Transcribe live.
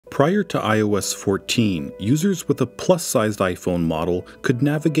Prior to iOS 14, users with a plus-sized iPhone model could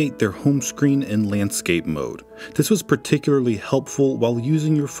navigate their home screen in landscape mode. This was particularly helpful while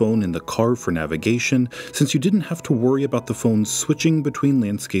using your phone in the car for navigation, since you didn't have to worry about the phone switching between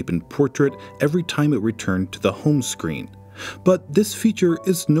landscape and portrait every time it returned to the home screen. But this feature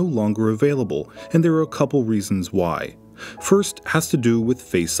is no longer available, and there are a couple reasons why. First has to do with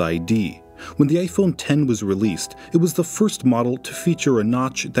Face ID. When the iPhone X was released, it was the first model to feature a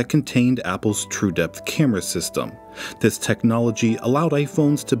notch that contained Apple's TrueDepth camera system. This technology allowed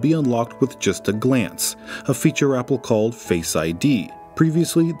iPhones to be unlocked with just a glance, a feature Apple called Face ID.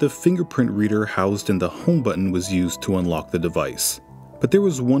 Previously, the fingerprint reader housed in the home button was used to unlock the device. But there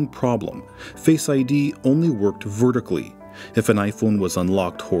was one problem. Face ID only worked vertically. If an iPhone was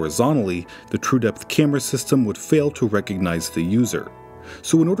unlocked horizontally, the TrueDepth camera system would fail to recognize the user.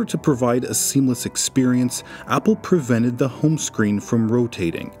 So in order to provide a seamless experience, Apple prevented the home screen from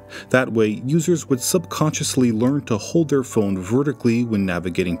rotating. That way, users would subconsciously learn to hold their phone vertically when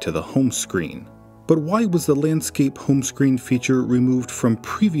navigating to the home screen. But why was the landscape home screen feature removed from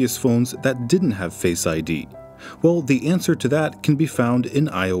previous phones that didn't have Face ID? Well, the answer to that can be found in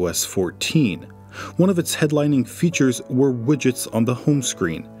iOS 14. One of its headlining features were widgets on the home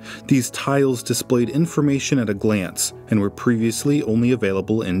screen. These tiles displayed information at a glance and were previously only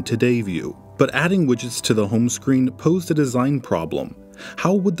available in Today View. But adding widgets to the home screen posed a design problem.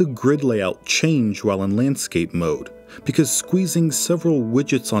 How would the grid layout change while in landscape mode? Because squeezing several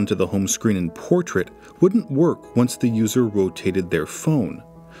widgets onto the home screen in portrait wouldn't work once the user rotated their phone.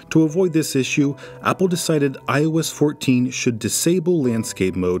 To avoid this issue, Apple decided iOS 14 should disable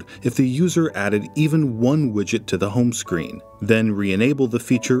landscape mode if the user added even one widget to the home screen, then re-enable the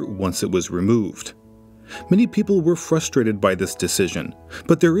feature once it was removed. Many people were frustrated by this decision,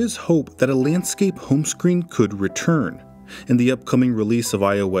 but there is hope that a landscape home screen could return. In the upcoming release of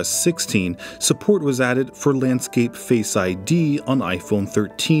iOS 16, support was added for landscape Face ID on iPhone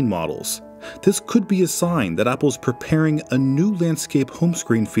 13 models. This could be a sign that Apple's preparing a new landscape home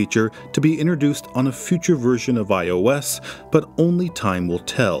screen feature to be introduced on a future version of iOS, but only time will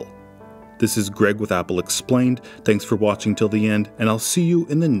tell. This is Greg with Apple Explained. Thanks for watching till the end, and I'll see you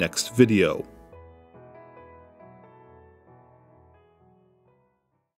in the next video.